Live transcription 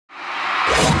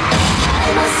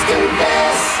must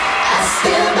confess, I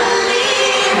still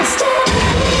believe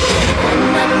when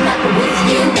I'm not with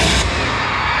you.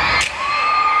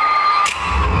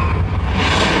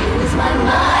 Lose my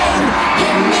mind,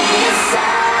 give me a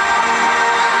sign.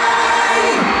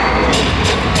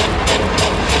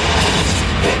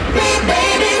 Hit me,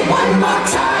 baby, one more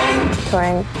time.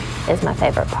 Touring is my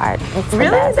favorite part. It's the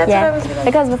Really? best. That's yeah. what I was gonna...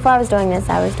 Because before I was doing this,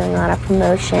 I was doing a lot of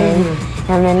promotion,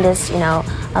 and then just, you know,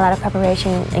 a lot of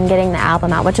preparation and getting the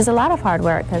album out, which is a lot of hard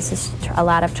work because it's a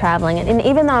lot of traveling. And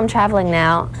even though I'm traveling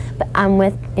now, but I'm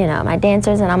with, you know, my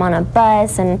dancers, and I'm on a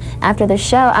bus, and after the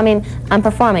show, I mean, I'm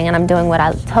performing and I'm doing what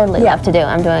I totally love to do.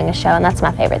 I'm doing a show, and that's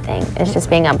my favorite thing. It's just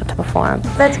being able to perform.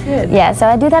 That's good. Yeah, so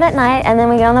I do that at night, and then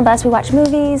we get on the bus, we watch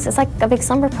movies. It's like a big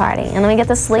slumber party, and then we get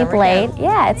to sleep Summer late. camp.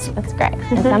 Yeah, it's great.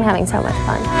 I'm having so much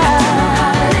fun.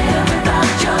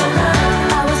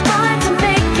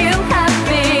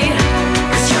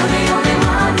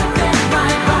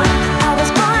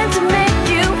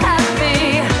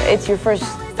 It's your first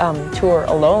tour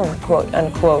alone, quote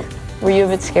unquote. Were you a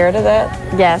bit scared of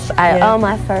that? Yes, oh,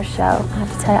 my first show. I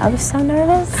have to tell you, I was so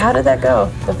nervous. How did that go?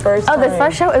 The first time? Oh, the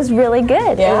first show, it was really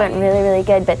good. Yeah? It went really, really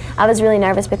good, but I was really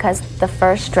nervous because the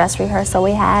first dress rehearsal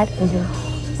we had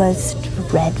was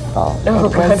dreadful.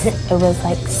 It was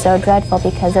like so dreadful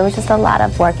because there was just a lot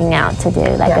of working out to do,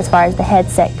 like as far as the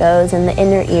headset goes and the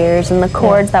inner ears and the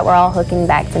cords that were all hooking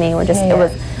back to me were just, it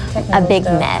was a big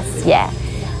mess,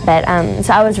 But,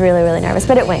 so I was really, really nervous,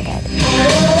 but it went good.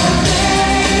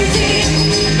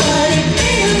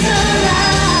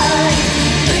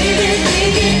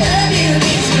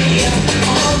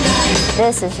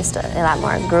 This is just a lot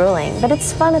more grueling, but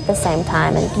it's fun at the same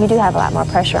time, and you do have a lot more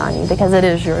pressure on you because it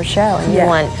is your show, and you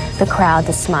want the crowd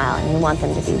to smile, and you want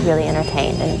them to be really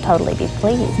entertained and totally be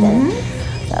pleased, and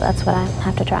so that's what I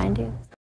have to try and do.